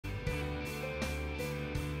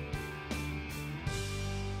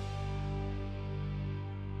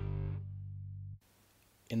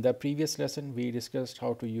In the previous lesson, we discussed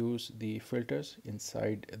how to use the filters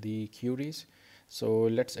inside the queries. So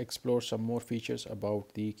let's explore some more features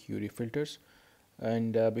about the query filters.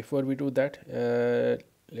 And before we do that,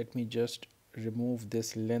 let me just remove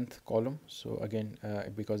this length column. So again,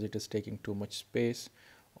 because it is taking too much space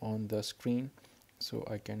on the screen, so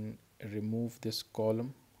I can remove this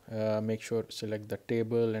column. Make sure select the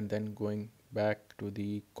table and then going back to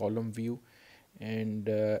the column view and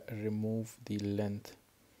remove the length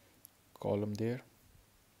column there.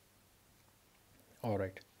 All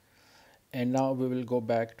right, and now we will go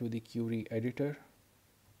back to the query editor.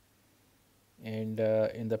 And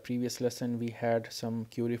in the previous lesson we had some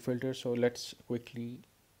query filters, so let's quickly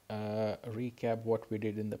recap what we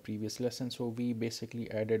did in the previous lesson. So we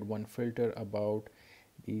basically added one filter about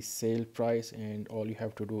the sale price, and all you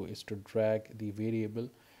have to do is to drag the variable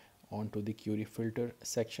onto the query filter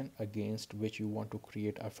section against which you want to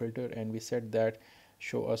create a filter, and we said that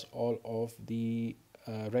show us all of the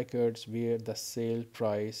records where the sale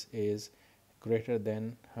price is greater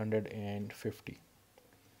than 150.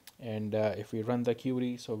 And if we run the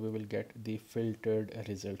query, so we will get the filtered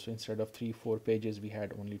result. So instead of 3-4 pages, we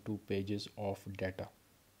had only 2 pages of data.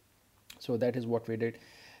 So that is what we did.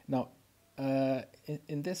 Now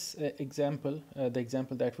in this example, the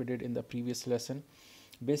example that we did in the previous lesson,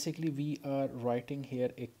 basically we are writing here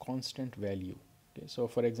a constant value. Okay, so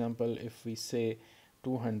for example, if we say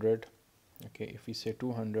 200, okay, if we say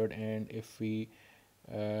 200, and if we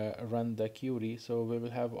run the query, so we will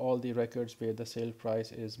have all the records where the sale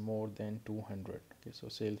price is more than 200. Okay, so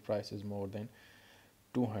sale price is more than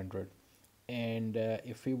 200. And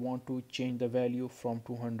if we want to change the value from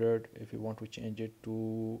 200, if we want to change it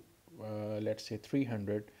to let's say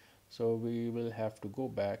 300, so we will have to go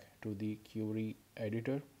back to the query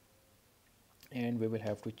editor and we will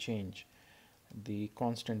have to change the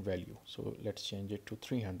constant value. So let's change it to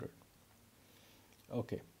 300.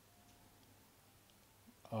 Okay,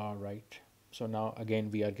 all right, so now again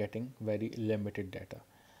we are getting very limited data.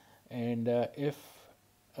 And if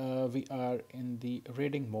we are in the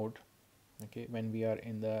reading mode, okay, when we are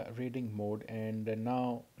in the reading mode, and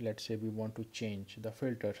now let's say we want to change the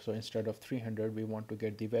filter, so instead of 300 we want to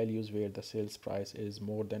get the values where the sales price is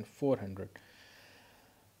more than 400.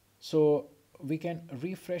 So we can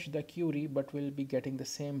refresh the query, but we'll be getting the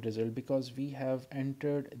same result because we have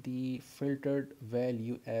entered the filtered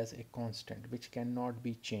value as a constant which cannot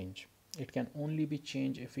be changed. It can only be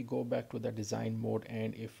changed if we go back to the design mode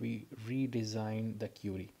and if we redesign the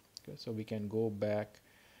query. Okay, so we can go back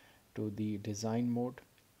to the design mode,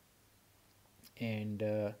 and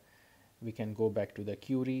we can go back to the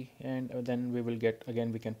query, and then we will get,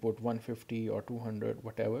 again we can put 150 or 200,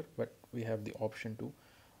 whatever, but we have the option to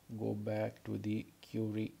go back to the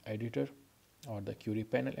query editor or the query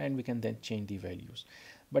panel, and we can then change the values.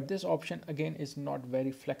 But this option again is not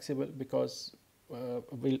very flexible because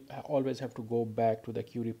we'll always have to go back to the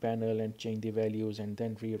query panel and change the values and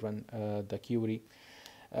then rerun the query.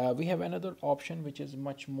 We have another option which is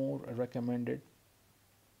much more recommended,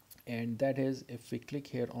 and that is if we click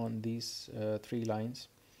here on these 3 lines,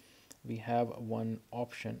 we have one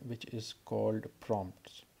option which is called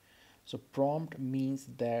prompts. So prompt means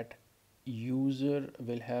that user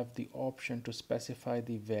will have the option to specify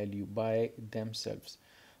the value by themselves.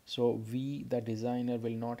 So we, the designer, will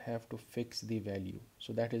not have to fix the value.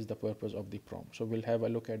 So that is the purpose of the prompt. So we'll have a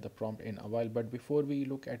look at the prompt in a while, but before we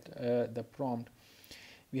look at the prompt,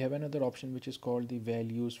 we have another option which is called the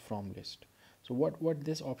values from list. So what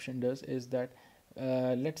this option does is that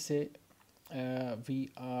let's say we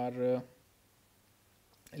are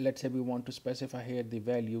let's say we want to specify here the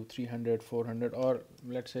value 300, 400, or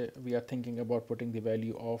let's say we are thinking about putting the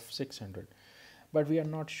value of 600, but we are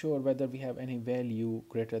not sure whether we have any value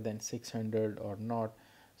greater than 600 or not.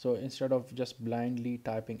 So instead of just blindly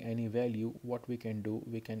typing any value, what we can do,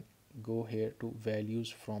 we can go here to values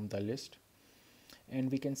from the list, and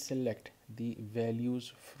we can select the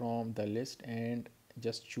values from the list and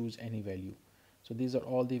just choose any value. So these are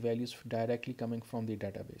all the values directly coming from the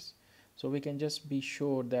database. So we can just be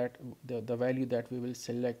sure that the value that we will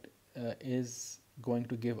select is going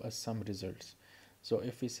to give us some results. So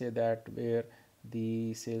if we say that where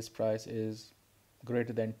the sales price is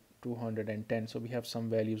greater than 210, so we have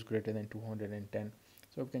some values greater than 210,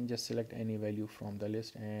 so we can just select any value from the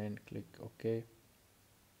list and click OK.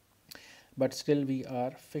 But still we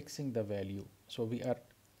are fixing the value, so we are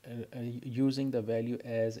using the value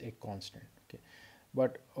as a constant. Okay,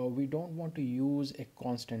 but we don't want to use a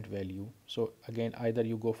constant value. So again, either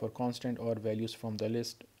you go for constant or values from the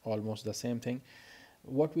list, almost the same thing.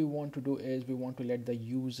 What we want to do is we want to let the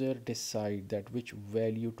user decide that which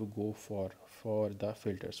value to go for the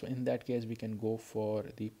filter. So in that case we can go for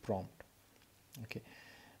the prompt, okay,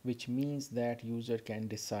 which means that user can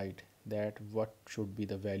decide that what should be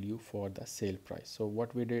the value for the sale price. So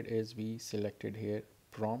what we did is we selected here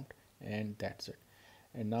prompt, and that's it.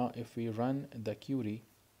 And now if we run the query,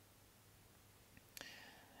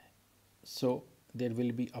 so there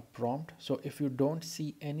will be a prompt. So if you don't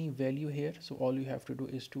see any value here, so all you have to do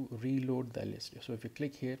is to reload the list. So if you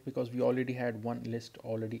click here, because we already had one list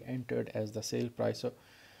already entered as the sale price, so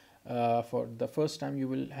for the first time you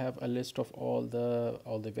will have a list of all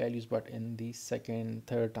the values, but in the second,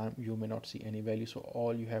 third time you may not see any value. So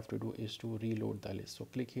all you have to do is to reload the list. So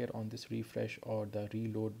click here on this refresh or the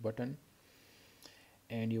reload button,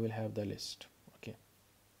 and you will have the list. Okay,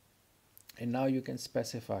 and now you can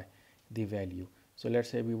specify the value. So let's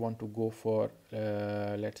say we want to go for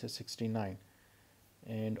let's say 69,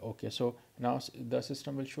 and okay, so now the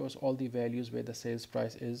system will show us all the values where the sales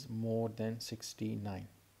price is more than 69.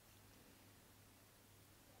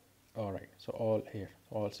 All right, so all here,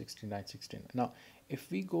 all 69, 69. Now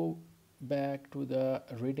if we go back to the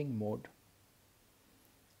reading mode,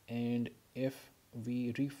 and if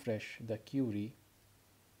we refresh the query,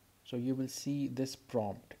 so you will see this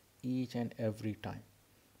prompt each and every time.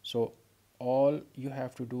 So all you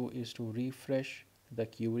have to do is to refresh the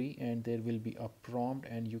query, and there will be a prompt,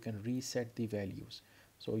 and you can reset the values.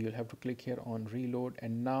 So you'll have to click here on reload,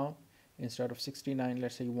 and now instead of 69,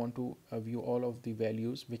 let's say you want to view all of the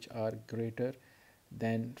values which are greater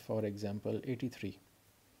than, for example, 83.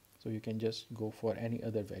 So you can just go for any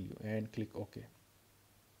other value and click OK.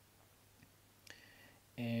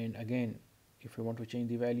 And again, if you want to change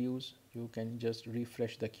the values, you can just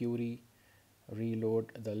refresh the query,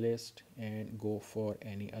 reload the list, and go for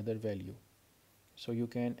any other value. So you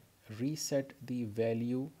can reset the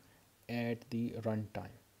value at the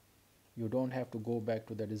runtime. You don't have to go back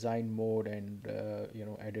to the design mode and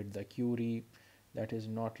edit the query. That is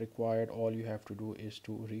not required. All you have to do is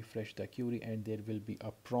to refresh the query, and there will be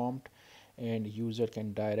a prompt, and user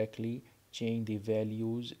can directly change the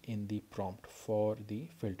values in the prompt for the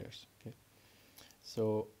filters. Okay,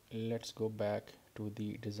 so let's go back to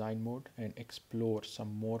the design mode and explore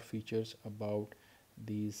some more features about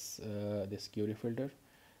these this query filter.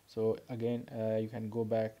 So again, you can go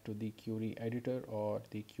back to the query editor or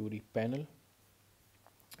the query panel.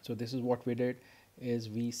 So this is what we did, is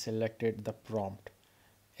we selected the prompt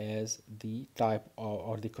as the type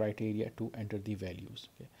or the criteria to enter the values.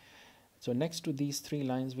 Okay, so next to these three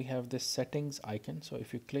lines we have this settings icon. So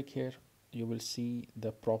if you click here, you will see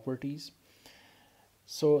the properties.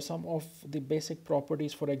 So some of the basic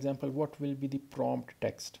properties, for example, what will be the prompt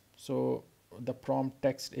text? So the prompt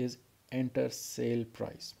text is enter sale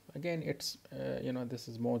price. Again, it's this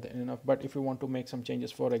is more than enough, but if you want to make some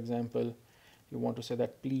changes, for example, you want to say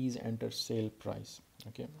that please enter sale price.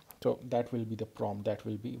 Okay, so that will be the prompt that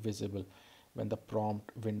will be visible when the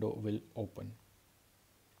prompt window will open.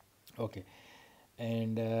 Okay,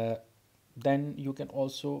 and then you can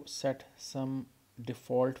also set some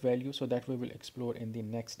default value, so that we will explore in the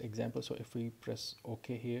next example. So if we press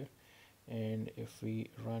OK here, and if we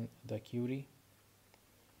run the query,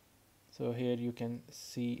 so here you can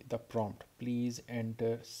see the prompt, please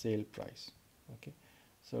enter sale price. Okay,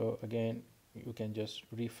 so again, you can just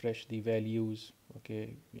refresh the values.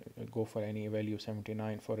 Okay, go for any value,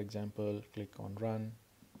 79 for example, click on run.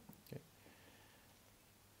 Okay,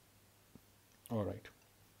 all right,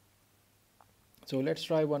 so let's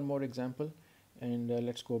try one more example, and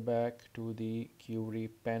let's go back to the query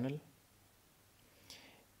panel,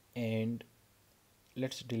 and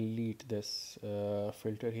let's delete this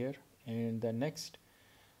filter here. And the next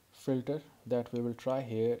filter that we will try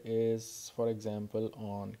here is, for example,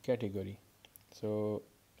 on category. So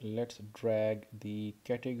let's drag the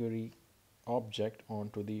category object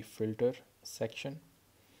onto the filter section,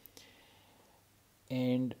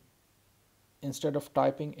 and instead of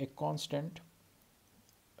typing a constant,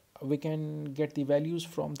 we can get the values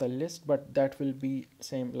from the list, but that will be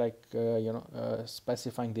same like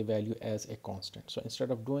specifying the value as a constant. So instead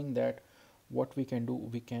of doing that, what we can do,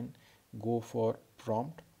 we can go for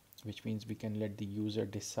prompt, which means we can let the user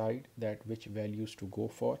decide that which values to go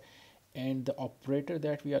for. And the operator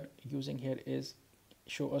that we are using here is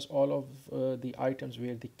show us all of the items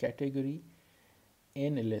where the category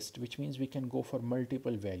in a list, which means we can go for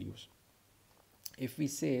multiple values. If we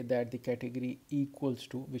say that the category equals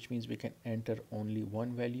to, which means we can enter only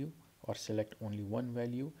one value or select only one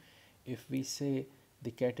value. If we say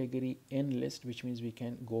the category in list, which means we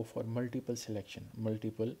can go for multiple selection,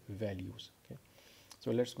 multiple values. Okay, so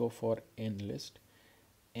let's go for in list,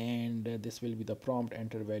 and this will be the prompt.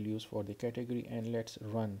 Enter values for the category, and let's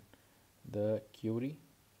run the query.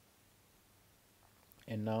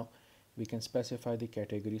 And now we can specify the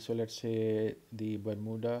category. So let's say the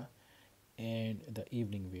Bermuda and the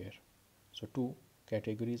evening wear, so two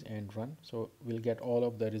categories, and run. So we'll get all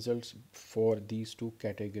of the results for these two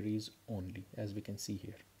categories only, as we can see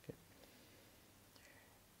here. Okay.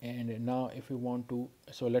 And now if we want to,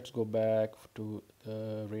 so let's go back to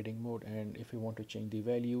the rating mode, and if we want to change the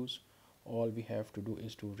values, all we have to do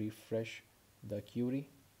is to refresh the query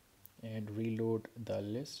and reload the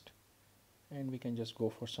list, and we can just go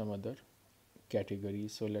for some other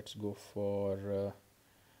categories. So let's go for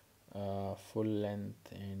full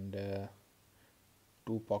length, and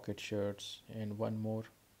two pocket shirts, and one more.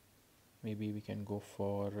 Maybe we can go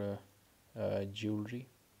for jewelry.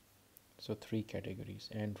 So three categories,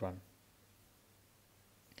 and run.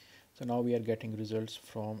 So now we are getting results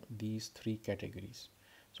from these three categories.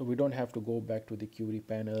 So we don't have to go back to the query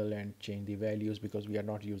panel and change the values, because we are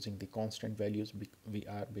not using the constant values. We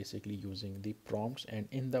are basically using the prompts, and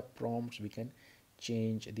in the prompts we can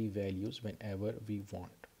change the values whenever we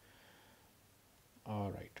want.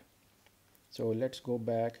 All right, so let's go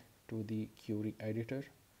back to the query editor,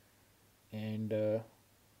 and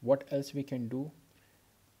what else we can do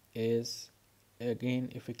is,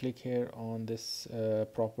 again, if we click here on this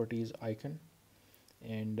properties icon,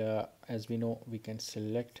 and as we know, we can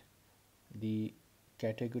select the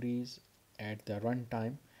categories at the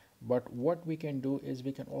runtime. But what we can do is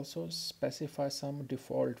we can also specify some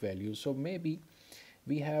default values. So maybe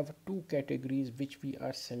we have two categories which we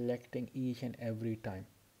are selecting each and every time,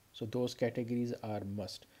 so those categories are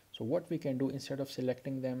must. So what we can do, instead of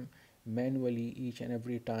selecting them manually each and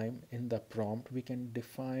every time in the prompt, we can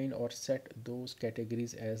define or set those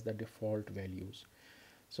categories as the default values.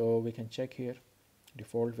 So we can check here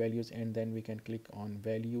default values, and then we can click on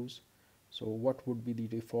values. So what would be the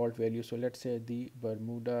default value? So let's say the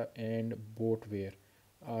Bermuda and boat wear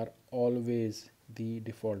are always the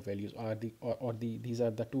default values, are these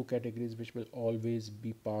are the two categories which will always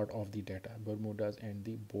be part of the data, Bermudas and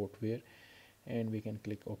the boat wear. And we can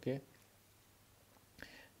click OK.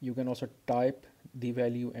 You can also type the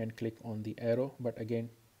value and click on the arrow, but again,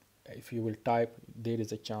 if you will type, there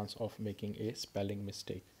is a chance of making a spelling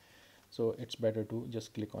mistake. So it's better to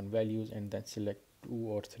just click on values and then select 2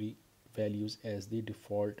 or 3 values as the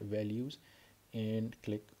default values and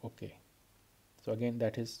click OK. So again,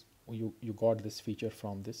 that is, you got this feature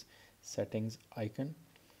from this settings icon.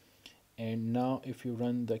 And now if you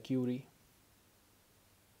run the query,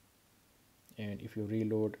 and if you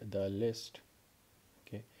reload the list,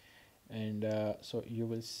 okay, and so you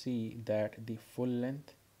will see that the full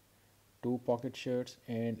length, two pocket shirts,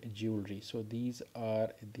 and jewelry, so these are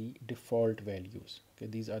the default values. Okay,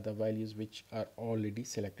 these are the values which are already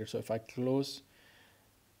selected. So if I close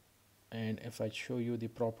and if I show you the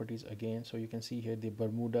properties again, so you can see here the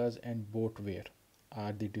Bermudas and boat wear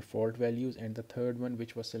are the default values, and the third one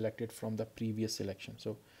which was selected from the previous selection.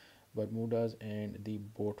 So Bermudas and the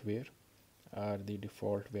boat wear are the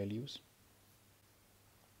default values.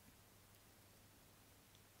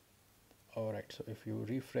 Alright, so if you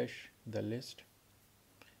refresh the list,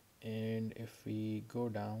 and if we go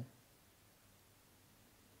down,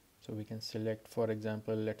 so we can select, for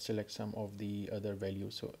example, let's select some of the other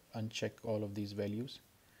values. So uncheck all of these values.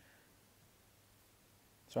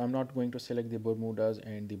 So I'm not going to select the Bermudas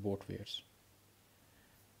and the boat wears.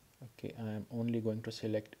 Okay, I'm only going to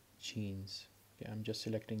select jeans. Okay, I'm just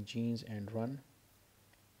selecting jeans and run.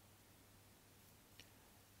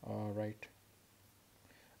 All right.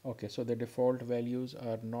 Okay, so the default values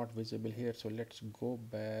are not visible here. So let's go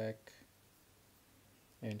back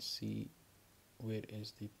and see where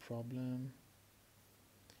is the problem.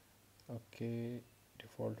 Okay,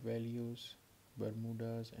 default values,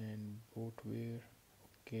 Bermudas and boat wear.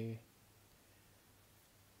 Okay,